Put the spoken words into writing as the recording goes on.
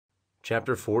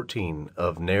Chapter 14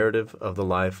 of Narrative of the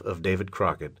Life of David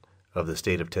Crockett of the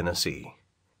State of Tennessee.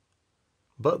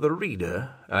 But the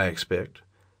reader, I expect,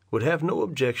 would have no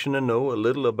objection to know a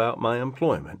little about my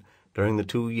employment during the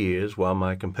 2 years while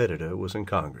my competitor was in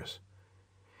Congress.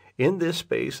 In this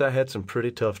space I had some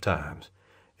pretty tough times,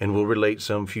 and will relate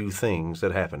some few things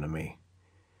that happened to me.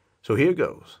 So here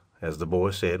goes, as the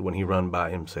boy said when he run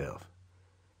by himself.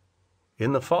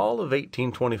 In the fall of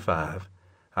 1825,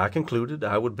 I concluded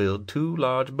I would build 2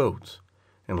 large boats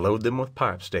and load them with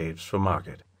pipe staves for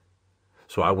market.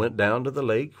 So I went down to the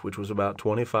lake, which was about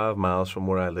 25 miles from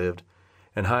where I lived,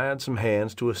 and hired some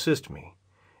hands to assist me,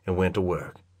 and went to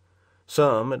work,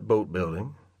 some at boat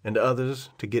building, and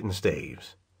others to getting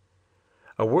staves.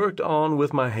 I worked on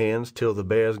with my hands till the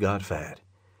bears got fat,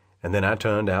 and then I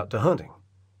turned out to hunting,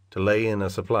 to lay in a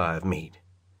supply of meat.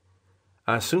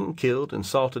 I soon killed and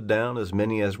salted down as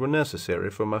many as were necessary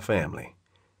for my family.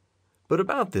 But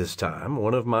about this time,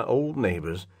 one of my old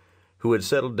neighbors, who had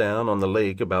settled down on the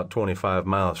lake about 25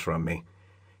 miles from me,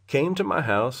 came to my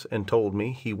house and told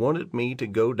me he wanted me to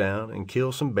go down and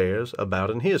kill some bears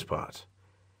about in his parts.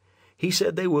 He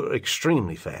said they were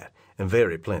extremely fat and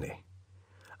very plenty.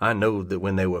 I knowed that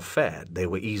when they were fat, they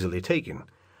were easily taken,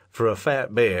 for a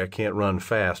fat bear can't run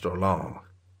fast or long.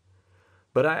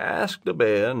 But I asked the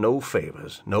bear no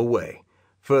favors, no way,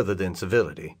 further than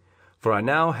civility, for I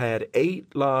now had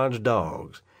 8 large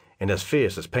dogs, and as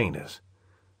fierce as painters,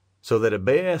 so that a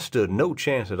bear stood no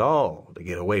chance at all to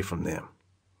get away from them.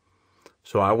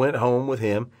 So I went home with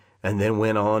him, and then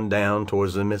went on down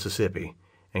towards the Mississippi,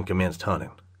 and commenced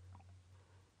hunting.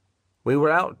 We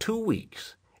were out 2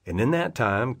 weeks, and in that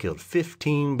time killed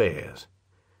 15 bears.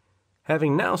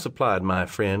 Having now supplied my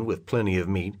friend with plenty of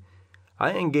meat,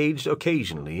 I engaged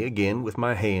occasionally again with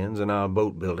my hands in our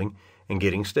boat building and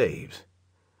getting staves.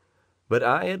 But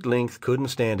I at length couldn't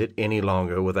stand it any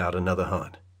longer without another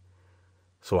hunt.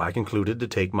 So I concluded to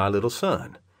take my little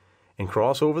son, and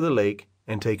cross over the lake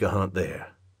and take a hunt there.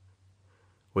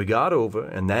 We got over,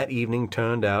 and that evening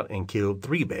turned out and killed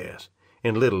 3 bears,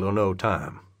 in little or no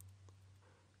time.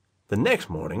 The next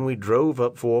morning we drove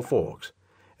up 4 Forks,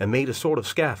 and made a sort of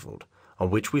scaffold, on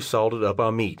which we salted up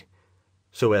our meat,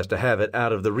 so as to have it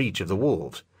out of the reach of the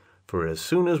wolves, for as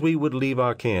soon as we would leave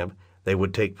our camp, they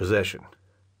would take possession.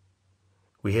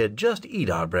 We had just eat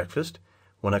our breakfast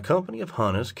when a company of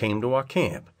hunters came to our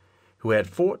camp, who had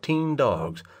 14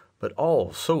 dogs, but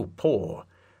all so poor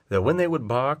that when they would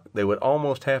bark they would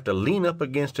almost have to lean up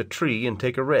against a tree and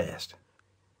take a rest.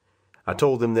 I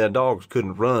told them their dogs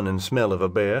couldn't run and smell of a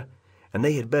bear, and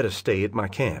they had better stay at my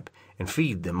camp and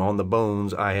feed them on the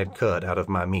bones I had cut out of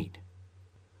my meat.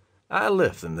 I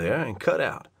left them there and cut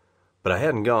out, but I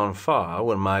hadn't gone far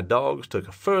when my dogs took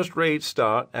a first-rate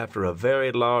start after a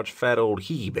very large fat old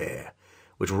he-bear,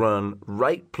 which run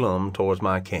right plumb towards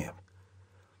my camp.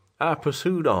 I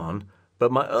pursued on,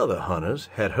 but my other hunters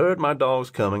had heard my dogs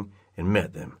coming and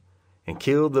met them, and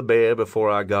killed the bear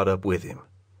before I got up with him.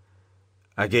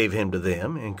 I gave him to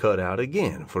them and cut out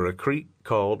again for a creek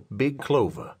called Big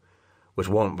Clover, which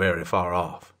wasn't very far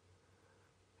off.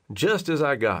 Just as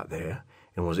I got there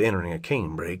and was entering a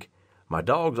canebrake, my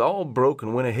dogs all broke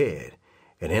and went ahead,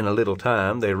 and in a little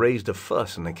time they raised a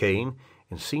fuss in the cane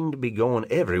and seemed to be going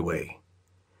every way.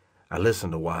 I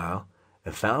listened a while,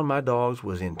 and found my dogs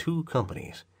was in 2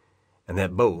 companies, and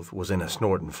that both was in a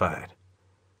snorting fight.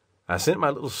 I sent my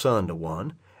little son to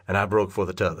one, and I broke for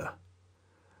the t'other.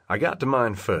 I got to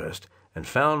mine first, and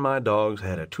found my dogs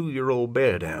had a 2-year-old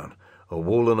bear down,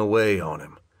 a-wooling away on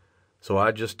him. So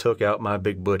I just took out my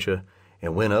big butcher,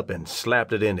 and went up and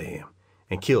slapped it into him,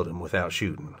 and killed him without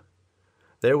shooting.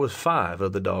 There was 5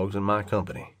 of the dogs in my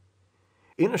company.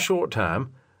 In a short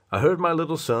time, I heard my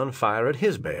little son fire at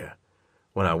his bear.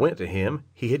 When I went to him,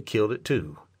 he had killed it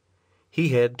too. He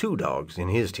had 2 dogs in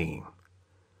his team.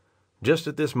 Just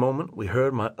at this moment, we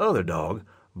heard my other dog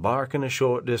barking a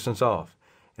short distance off,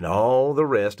 and all the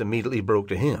rest immediately broke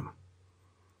to him.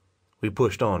 We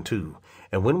pushed on too,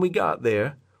 and when we got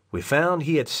there, we found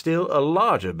he had still a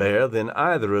larger bear than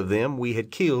either of them we had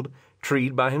killed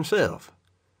treed by himself.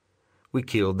 We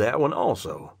killed that one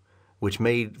also, which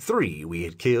made 3 we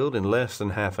had killed in less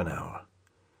than half an hour.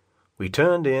 We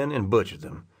turned in and butchered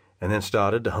them, and then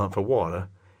started to hunt for water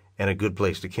and a good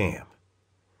place to camp.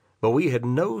 But we had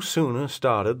no sooner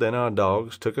started than our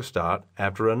dogs took a start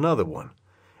after another one,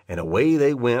 and away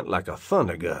they went like a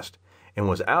thunder gust, and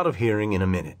was out of hearing in a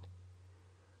minute.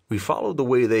 We followed the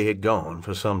way they had gone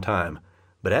for some time,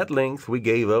 but at length we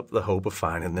gave up the hope of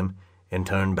finding them, and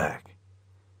turned back.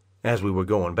 As we were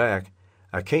going back,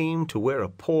 I came to where a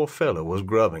poor fellow was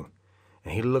grubbing,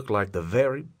 and he looked like the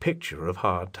very picture of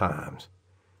hard times.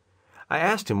 I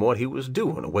asked him what he was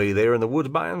doing away there in the woods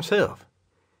by himself.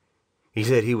 He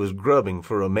said he was grubbing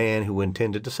for a man who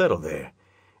intended to settle there,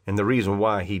 and the reason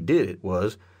why he did it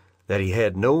was that he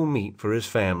had no meat for his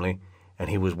family and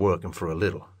he was working for a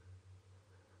little.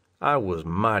 I was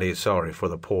mighty sorry for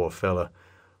the poor fellow,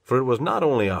 for it was not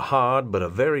only a hard but a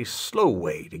very slow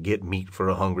way to get meat for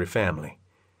a hungry family.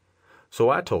 So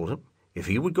I told him if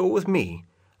he would go with me,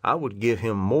 I would give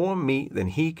him more meat than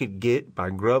he could get by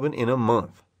grubbing in a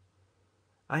month.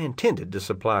 I intended to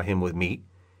supply him with meat,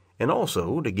 and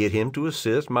also to get him to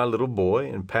assist my little boy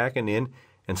in packing in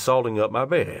and salting up my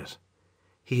bears.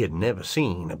 He had never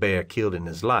seen a bear killed in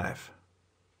his life.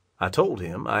 I told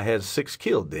him I had 6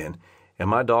 killed then, and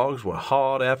my dogs were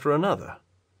hard after another.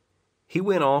 He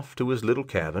went off to his little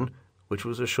cabin, which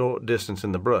was a short distance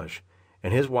in the brush,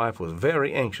 and his wife was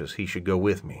very anxious he should go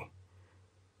with me.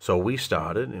 So we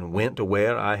started and went to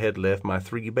where I had left my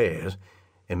 3 bears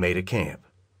and made a camp.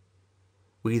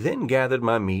 We then gathered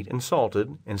my meat and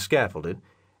salted and scaffolded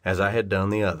as I had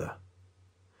done the other.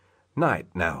 Night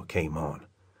now came on,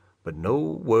 but no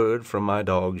word from my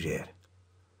dogs yet.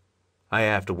 I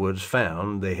afterwards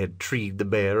found they had treed the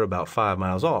bear about 5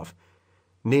 miles off,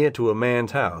 near to a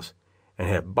man's house, and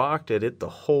had barked at it the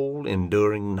whole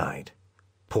enduring night.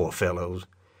 Poor fellows!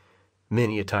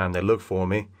 Many a time they looked for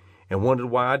me, and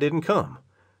wondered why I didn't come,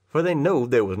 for they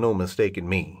knowed there was no mistaking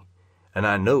me, and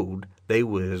I knowed they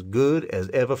were as good as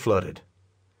ever flooded.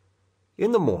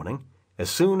 In the morning, as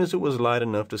soon as it was light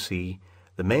enough to see,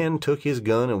 the man took his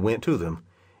gun and went to them,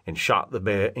 and shot the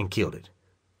bear and killed it.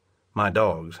 My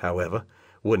dogs, however,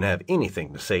 wouldn't have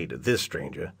anything to say to this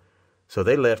stranger, so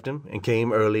they left him and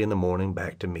came early in the morning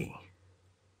back to me.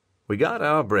 We got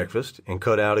our breakfast and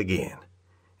cut out again,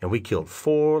 and we killed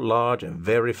 4 large and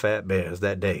very fat bears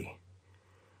that day.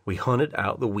 We hunted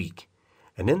out the week,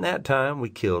 and in that time we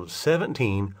killed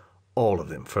 17, all of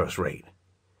them first rate.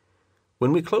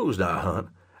 When we closed our hunt,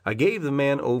 I gave the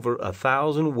man over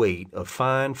 1,000 weight of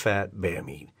fine fat bear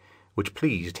meat, which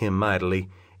pleased him mightily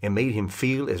and made him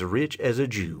feel as rich as a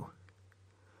Jew.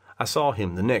 I saw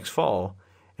him the next fall,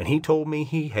 and he told me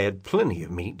he had plenty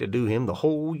of meat to do him the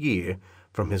whole year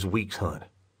from his week's hunt.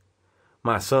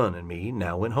 My son and me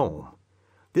now went home.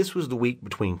 This was the week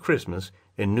between Christmas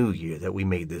and New Year that we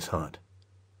made this hunt.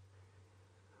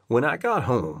 When I got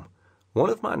home, one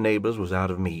of my neighbors was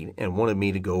out of meat and wanted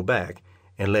me to go back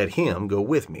and let him go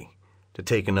with me to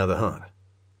take another hunt.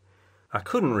 I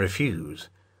couldn't refuse,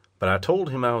 but I told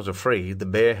him I was afraid the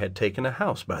bear had taken a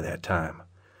house by that time,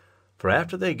 for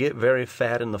after they get very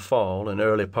fat in the fall and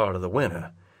early part of the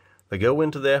winter, they go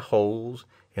into their holes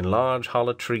in large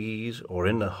hollow trees or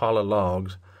in the hollow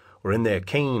logs or in their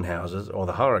cane houses or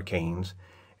the hurricanes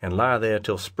and lie there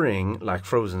till spring like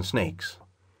frozen snakes.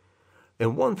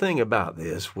 And one thing about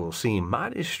this will seem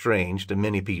mighty strange to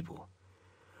many people.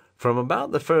 From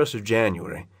about the 1st of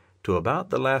January to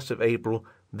about the last of April,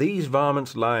 these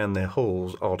varmints lie in their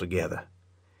holes altogether.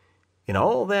 In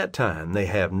all that time they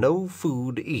have no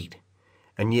food to eat,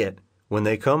 and yet when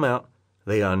they come out,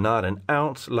 they are not an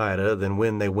ounce lighter than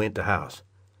when they went to house.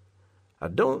 I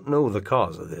don't know the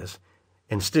cause of this,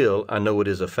 and still I know it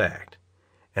is a fact,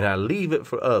 and I leave it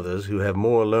for others who have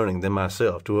more learning than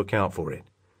myself to account for it.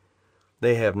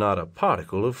 They have not a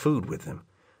particle of food with them,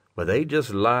 but they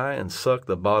just lie and suck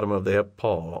the bottom of their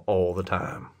paw all the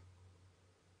time.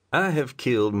 I have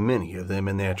killed many of them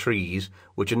in their trees,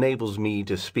 which enables me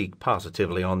to speak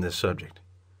positively on this subject.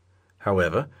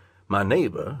 However, my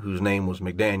neighbor, whose name was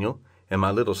McDaniel, and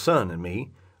my little son and me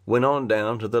went on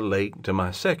down to the lake to my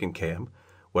second camp,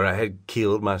 where I had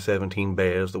killed my 17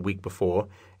 bears the week before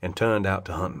and turned out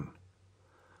to hunting.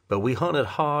 But we hunted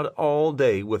hard all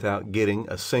day without getting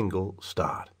a single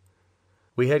start.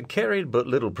 We had carried but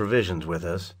little provisions with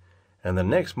us, and the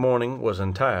next morning was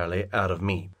entirely out of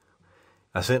meat.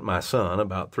 I sent my son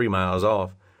about 3 miles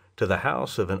off to the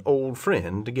house of an old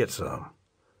friend to get some.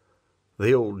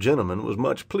 The old gentleman was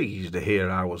much pleased to hear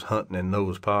I was hunting in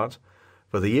those parts,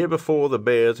 for the year before the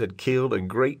bears had killed a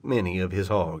great many of his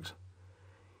hogs.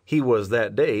 He was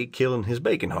that day killing his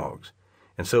bacon hogs,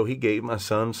 and so he gave my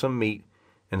son some meat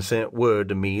and sent word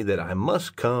to me that I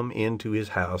must come into his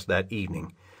house that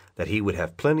evening, that he would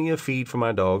have plenty of feed for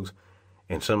my dogs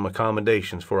and some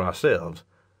accommodations for ourselves.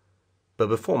 But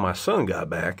before my son got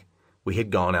back, we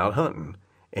had gone out hunting,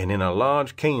 and in a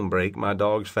large cane brake my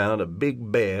dogs found a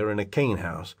big bear in a cane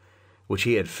house, which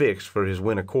he had fixed for his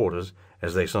winter quarters,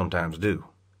 as they sometimes do.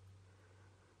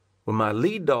 When my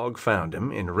lead dog found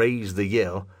him and raised the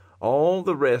yell, all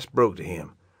the rest broke to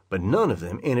him, but none of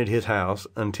them entered his house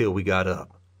until we got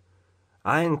up.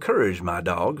 I encouraged my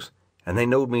dogs, and they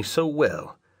knowed me so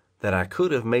well that I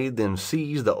could have made them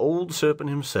seize the old serpent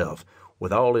himself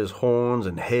with all his horns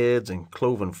and heads and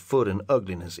cloven foot and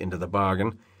ugliness into the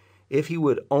bargain, if he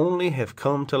would only have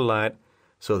come to light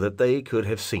so that they could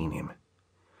have seen him.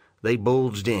 They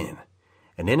bulged in,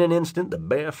 and in an instant the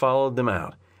bear followed them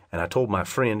out, and I told my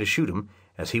friend to shoot him,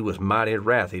 as he was mighty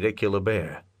wrathy to kill a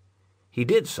bear. He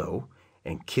did so,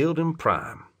 and killed him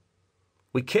prime.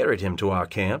 We carried him to our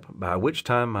camp, by which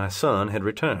time my son had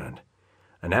returned,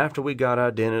 and after we got our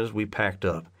dinners we packed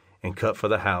up and cut for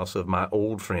the house of my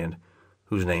old friend,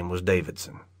 whose name was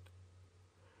Davidson.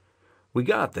 We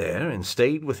got there and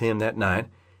stayed with him that night,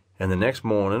 and the next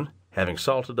morning, having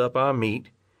salted up our meat,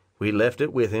 we left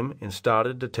it with him and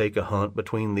started to take a hunt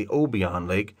between the Obion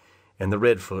Lake and the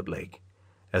Redfoot Lake,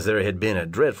 as there had been a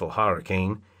dreadful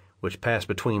hurricane which passed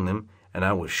between them, and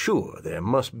I was sure there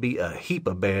must be a heap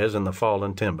of bears in the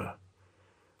fallen timber.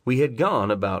 We had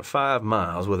gone about 5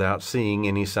 miles without seeing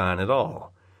any sign at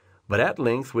all, but at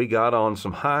length we got on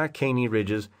some high caney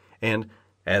ridges, and,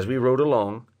 as we rode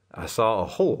along, I saw a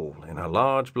hole in a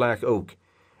large black oak,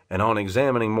 and on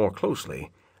examining more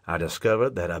closely, I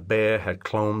discovered that a bear had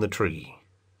clomb the tree.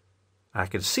 I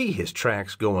could see his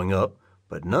tracks going up,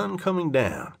 but none coming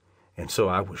down, and so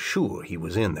I was sure he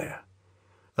was in there.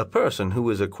 A person who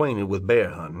is acquainted with bear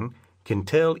hunting can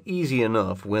tell easy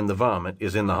enough when the varmint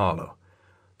is in the hollow,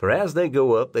 for as they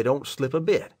go up they don't slip a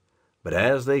bit, but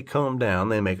as they come down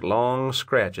they make long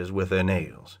scratches with their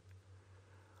nails.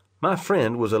 My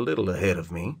friend was a little ahead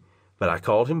of me, but I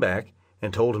called him back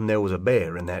and told him there was a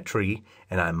bear in that tree,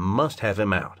 and I must have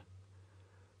him out.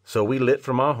 So we lit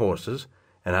from our horses,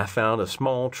 and I found a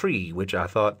small tree which I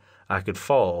thought I could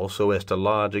fall so as to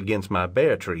lodge against my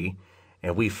bear tree,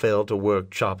 and we fell to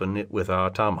work chopping it with our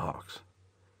tomahawks.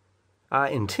 I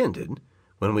intended,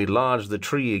 when we lodged the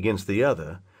tree against the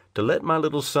other, to let my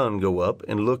little son go up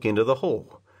and look into the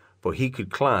hole, for he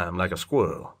could climb like a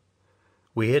squirrel.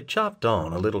 We had chopped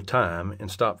on a little time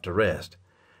and stopped to rest,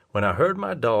 when I heard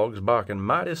my dogs barking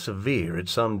mighty severe at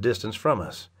some distance from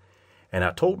us, and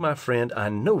I told my friend I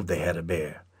knowed they had a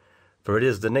bear, for it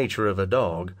is the nature of a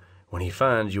dog, when he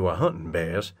finds you are hunting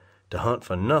bears, to hunt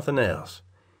for nothing else.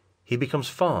 He becomes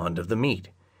fond of the meat,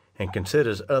 and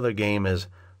considers other game as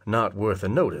not worth a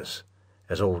notice,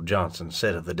 as old Johnson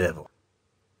said of the devil.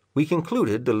 We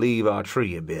concluded to leave our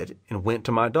tree a bit, and went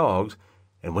to my dogs,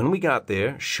 and when we got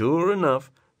there, sure enough,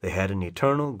 they had an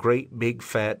eternal great big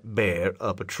fat bear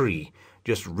up a tree,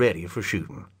 just ready for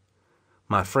shooting.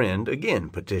 My friend again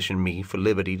petitioned me for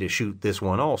liberty to shoot this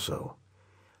one also.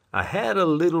 I had a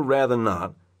little rather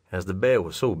not, as the bear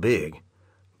was so big,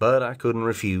 but I couldn't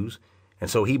refuse, and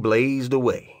so he blazed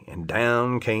away, and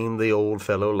down came the old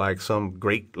fellow like some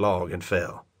great log and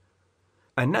fell.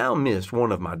 I now missed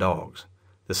one of my dogs,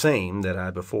 the same that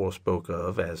I before spoke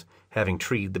of as having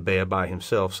treed the bear by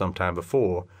himself some time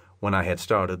before, when I had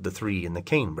started the 3 in the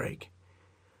canebrake.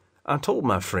 I told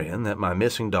my friend that my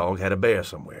missing dog had a bear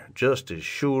somewhere, just as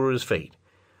sure as fate,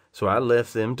 so I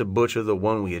left them to butcher the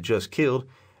one we had just killed,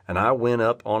 and I went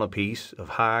up on a piece of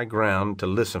high ground to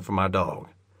listen for my dog.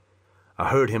 I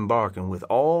heard him barking with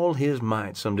all his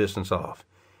might some distance off,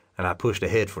 and I pushed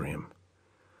ahead for him.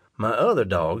 My other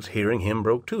dogs, hearing him,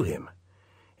 broke to him,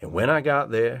 and when I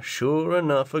got there, sure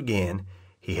enough again,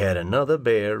 he had another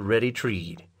bear ready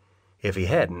treed. If he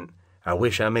hadn't, I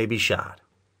wish I may be shot.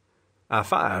 I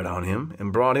fired on him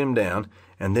and brought him down,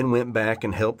 and then went back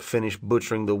and helped finish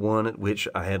butchering the one at which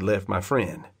I had left my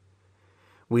friend.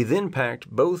 We then packed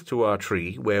both to our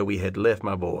tree where we had left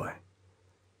my boy.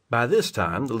 By this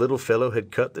time the little fellow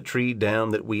had cut the tree down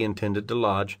that we intended to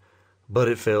lodge, but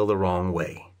it fell the wrong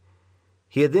way.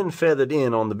 He had then feathered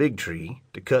in on the big tree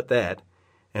to cut that,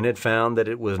 and had found that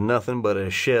it was nothing but a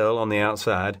shell on the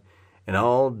outside, and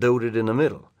all dotted in the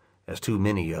middle, as too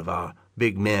many of our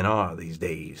big men are these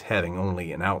days, having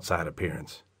only an outside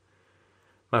appearance.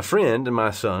 My friend and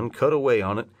my son cut away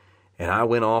on it, and I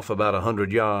went off about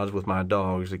 100 yards with my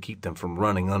dogs to keep them from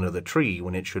running under the tree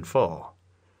when it should fall.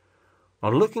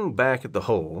 On looking back at the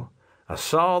hole, I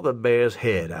saw the bear's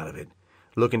head out of it,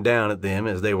 looking down at them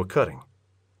as they were cutting.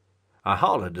 I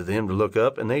hollered to them to look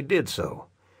up, and they did so,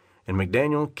 and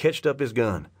McDaniel catched up his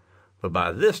gun, but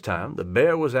by this time the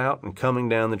bear was out and coming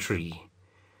down the tree.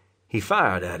 He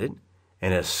fired at it,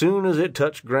 and as soon as it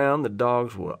touched ground the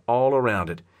dogs were all around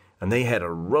it, and they had a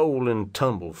roll and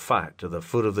tumble fight to the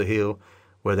foot of the hill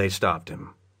where they stopped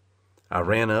him. I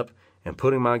ran up, and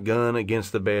putting my gun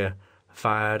against the bear,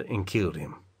 fired and killed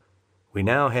him. We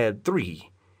now had 3,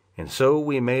 and so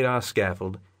we made our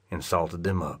scaffold and salted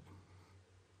them up.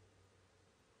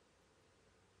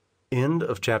 End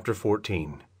of chapter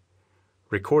 14.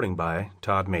 Recording by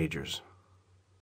Todd Majors.